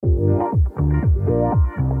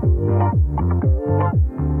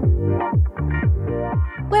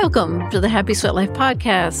Welcome to the Happy Sweat Life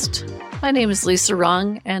podcast. My name is Lisa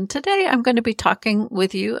Rung, and today I'm going to be talking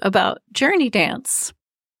with you about JourneyDance.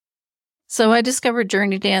 So I discovered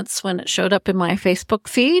JourneyDance when it showed up in my Facebook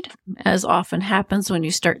feed. As often happens when you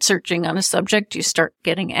start searching on a subject, you start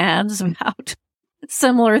getting ads about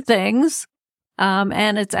similar things.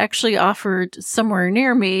 And it's actually offered somewhere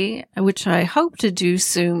near me, which I hope to do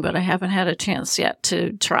soon, but I haven't had a chance yet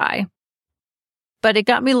to try. But it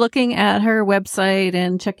got me looking at her website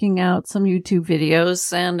and checking out some YouTube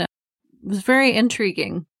videos, and it was very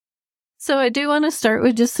intriguing. So I do want to start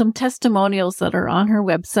with just some testimonials that are on her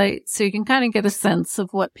website so you can kind of get a sense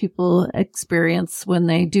of what people experience when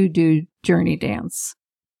they do JourneyDance.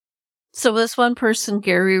 So this one person,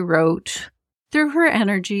 Gary, wrote, "Through her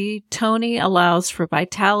energy, Tony allows for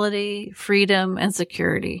vitality, freedom, and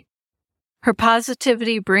security. Her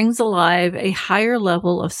positivity brings alive a higher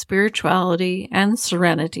level of spirituality and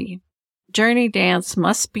serenity. JourneyDance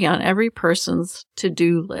must be on every person's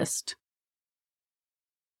to-do list."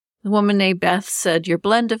 The woman named Beth said, "Your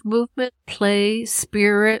blend of movement, play,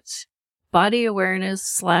 spirit, body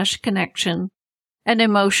awareness / connection, and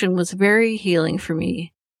emotion was very healing for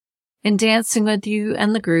me. In dancing with you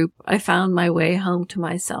and the group, I found my way home to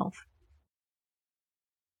myself."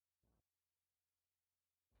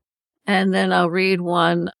 And then I'll read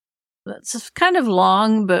one that's kind of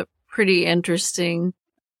long, but pretty interesting.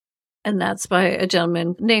 And that's by a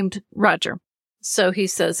gentleman named Roger. So he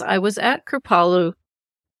says, "I was at Kripalu,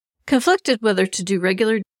 conflicted whether to do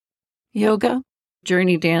regular yoga,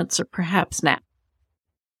 JourneyDance, or perhaps nap.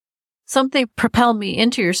 Something propelled me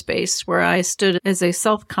into your space where I stood as a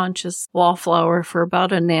self-conscious wallflower for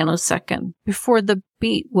about a nanosecond before the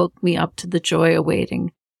beat woke me up to the joy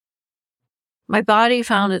awaiting. My body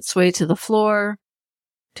found its way to the floor,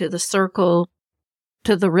 to the circle,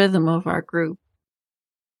 to the rhythm of our group.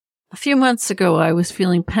 A few months ago, I was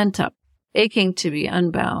feeling pent up, aching to be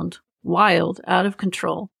unbound, wild, out of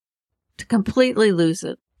control, to completely lose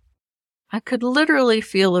it. I could literally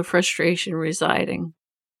feel the frustration residing.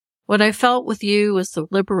 What I felt with you was the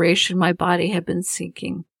liberation my body had been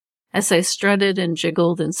seeking. As I strutted and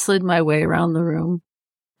jiggled and slid my way around the room,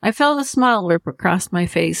 I felt a smile rip across my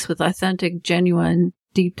face with authentic, genuine,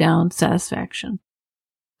 deep-down satisfaction.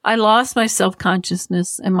 I lost my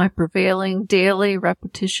self-consciousness and my prevailing, daily,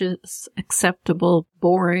 repetitious, acceptable,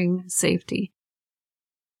 boring safety.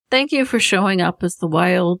 Thank you for showing up as the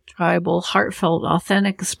wild, tribal, heartfelt,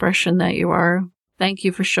 authentic expression that you are. Thank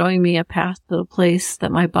you for showing me a path to the place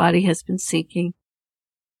that my body has been seeking.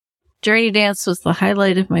 JourneyDance was the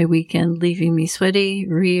highlight of my weekend, leaving me sweaty,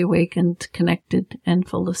 reawakened, connected, and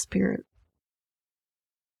full of spirit."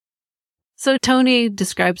 So Tony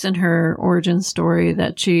describes in her origin story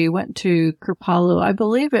that she went to Kripalu. I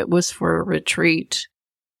believe it was for a retreat.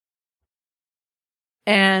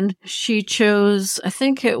 And she chose, I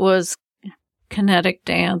think it was kinetic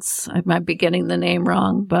dance. I might be getting the name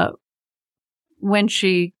wrong, but when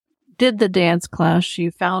she did the dance class, she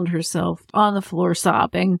found herself on the floor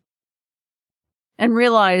sobbing and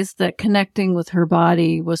realized that connecting with her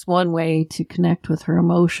body was one way to connect with her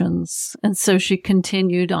emotions. And so she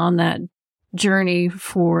continued on that journey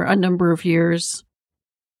for a number of years.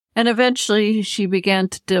 And eventually she began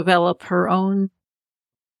to develop her own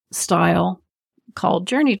style called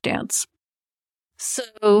JourneyDance.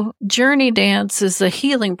 So JourneyDance is a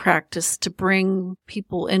healing practice to bring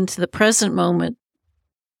people into the present moment,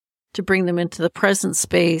 to bring them into the present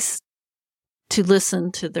space, to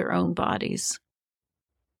listen to their own bodies.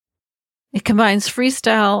 It combines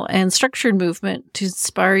freestyle and structured movement to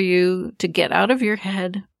inspire you to get out of your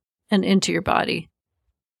head and into your body.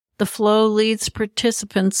 The flow leads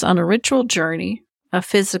participants on a ritual journey of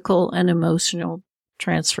physical and emotional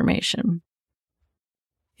transformation.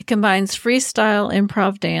 It combines freestyle,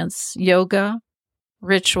 improv dance, yoga,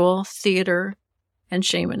 ritual, theater, and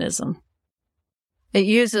shamanism. It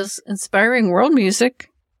uses inspiring world music,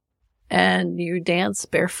 and you dance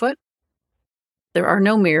barefoot. There are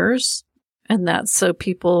no mirrors, and that's so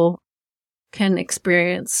people can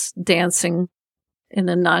experience dancing in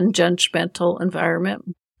a non-judgmental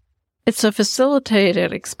environment. It's a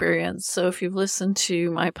facilitated experience. So if you've listened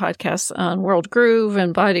to my podcast on World Groove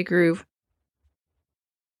and Body Groove,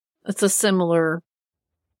 it's a similar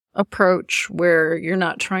approach where you're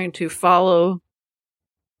not trying to follow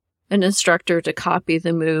an instructor to copy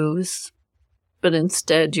the moves, but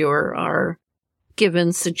instead you are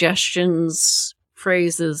given suggestions,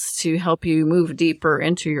 phrases to help you move deeper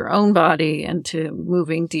into your own body and to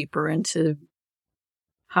moving deeper into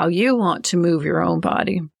how you want to move your own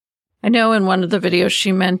body. I know in one of the videos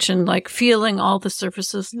she mentioned like feeling all the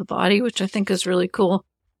surfaces of the body, which I think is really cool.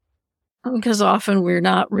 because often we're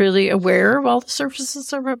not really aware of all the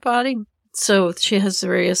surfaces of our body. So she has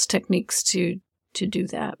various techniques to do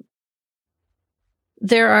that.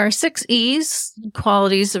 There are 6 E's,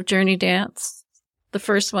 qualities of Journey Dance. The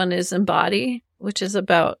first one is embody, which is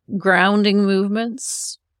about grounding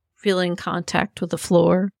movements, feeling contact with the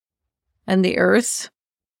floor and the earth.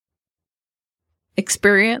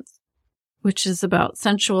 Experience, which is about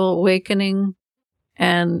sensual awakening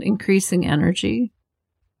and increasing energy.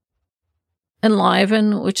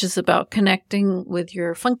 Enliven, which is about connecting with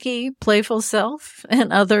your funky, playful self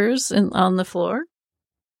and others on the floor.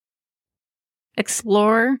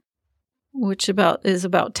 Explore, which is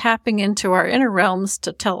about tapping into our inner realms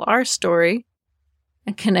to tell our story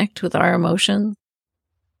and connect with our emotions.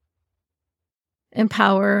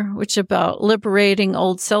 Empower, which is about liberating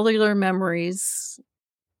old cellular memories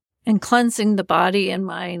and cleansing the body and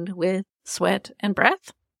mind with sweat and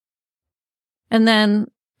breath. And then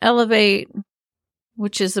elevate,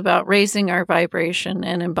 which is about raising our vibration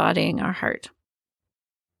and embodying our heart.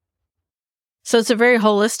 So it's a very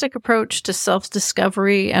holistic approach to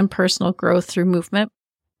self-discovery and personal growth through movement.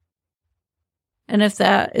 And if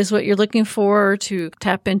that is what you're looking for, to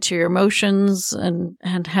tap into your emotions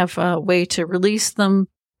and have a way to release them,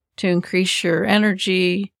 to increase your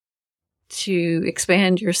energy, to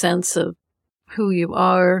expand your sense of who you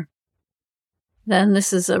are, then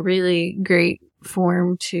this is a really great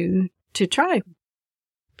form to try.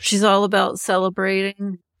 She's all about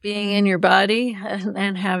celebrating being in your body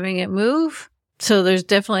and having it move. So there's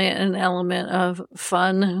definitely an element of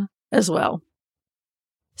fun as well.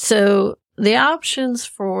 So the options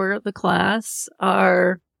for the class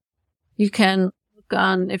are, you can look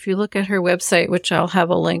on, if you look at her website, which I'll have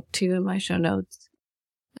a link to in my show notes,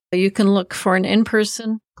 you can look for an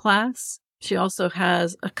in-person class. She also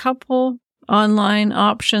has a couple online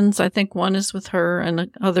options. I think one is with her and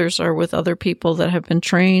others are with other people that have been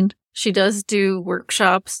trained. She does do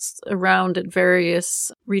workshops around at various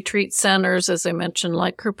retreat centers, as I mentioned,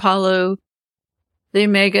 like Kripalu, the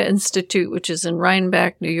Omega Institute, which is in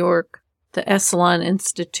Rhinebeck, New York, the Esalen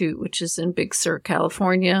Institute, which is in Big Sur,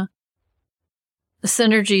 California, the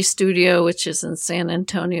Synergy Studio, which is in San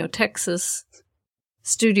Antonio, Texas,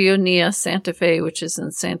 Studio Nia Santa Fe, which is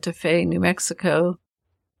in Santa Fe, New Mexico,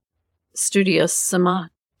 Studio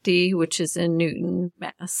Samadhi, which is in Newton,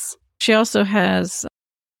 Mass. She also has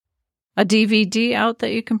a DVD out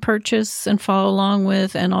that you can purchase and follow along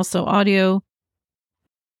with, and also audio.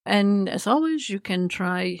 And as always, you can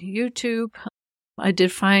try YouTube. I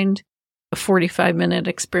did find a 45-minute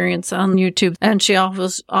experience on YouTube, and she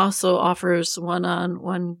also offers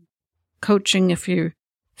one-on-one coaching if you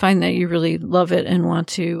find that you really love it and want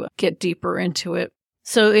to get deeper into it.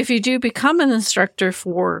 So if you do become an instructor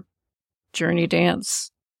for Journey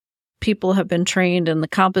Dance, people have been trained in the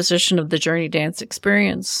composition of the Journey Dance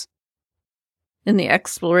experience, in the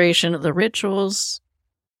exploration of the rituals,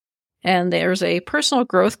 and there's a personal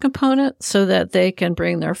growth component so that they can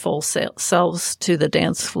bring their full selves to the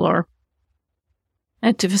dance floor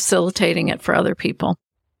and to facilitating it for other people.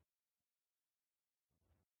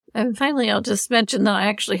 And finally, I'll just mention that I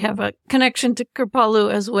actually have a connection to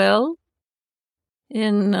Kripalu as well.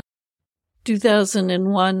 In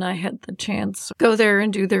 2001, I had the chance to go there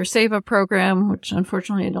and do their Seva program, which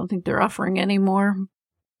unfortunately I don't think they're offering anymore.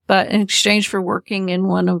 But in exchange for working in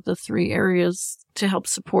one of the 3 areas to help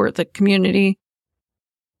support the community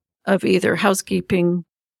of either housekeeping,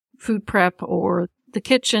 food prep, or the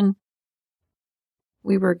kitchen,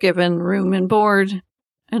 we were given room and board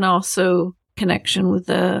and also connection with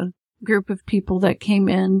the group of people that came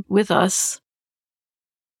in with us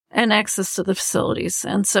and access to the facilities.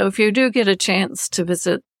 And so if you do get a chance to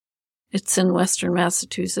visit, it's in Western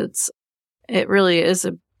Massachusetts. It really is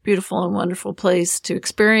a beautiful and wonderful place to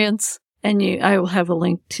experience. And I will have a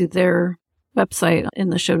link to their website in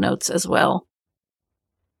the show notes as well.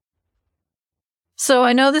 So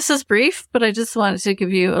I know this is brief, but I just wanted to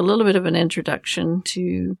give you a little bit of an introduction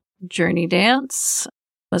to Journey Dance,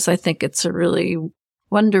 as I think it's a really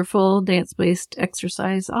wonderful dance-based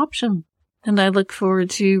exercise option. And I look forward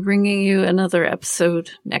to bringing you another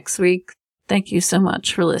episode next week. Thank you so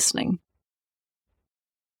much for listening.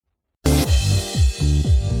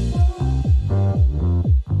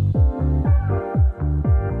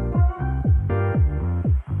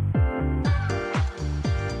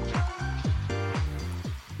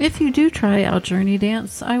 If you do try out Journey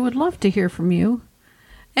Dance, I would love to hear from you.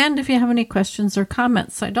 And if you have any questions or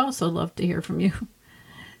comments, I'd also love to hear from you.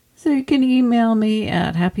 So you can email me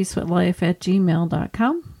at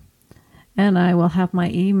happysweatlife@gmail.com. And I will have my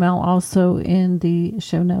email also in the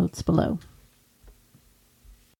show notes below.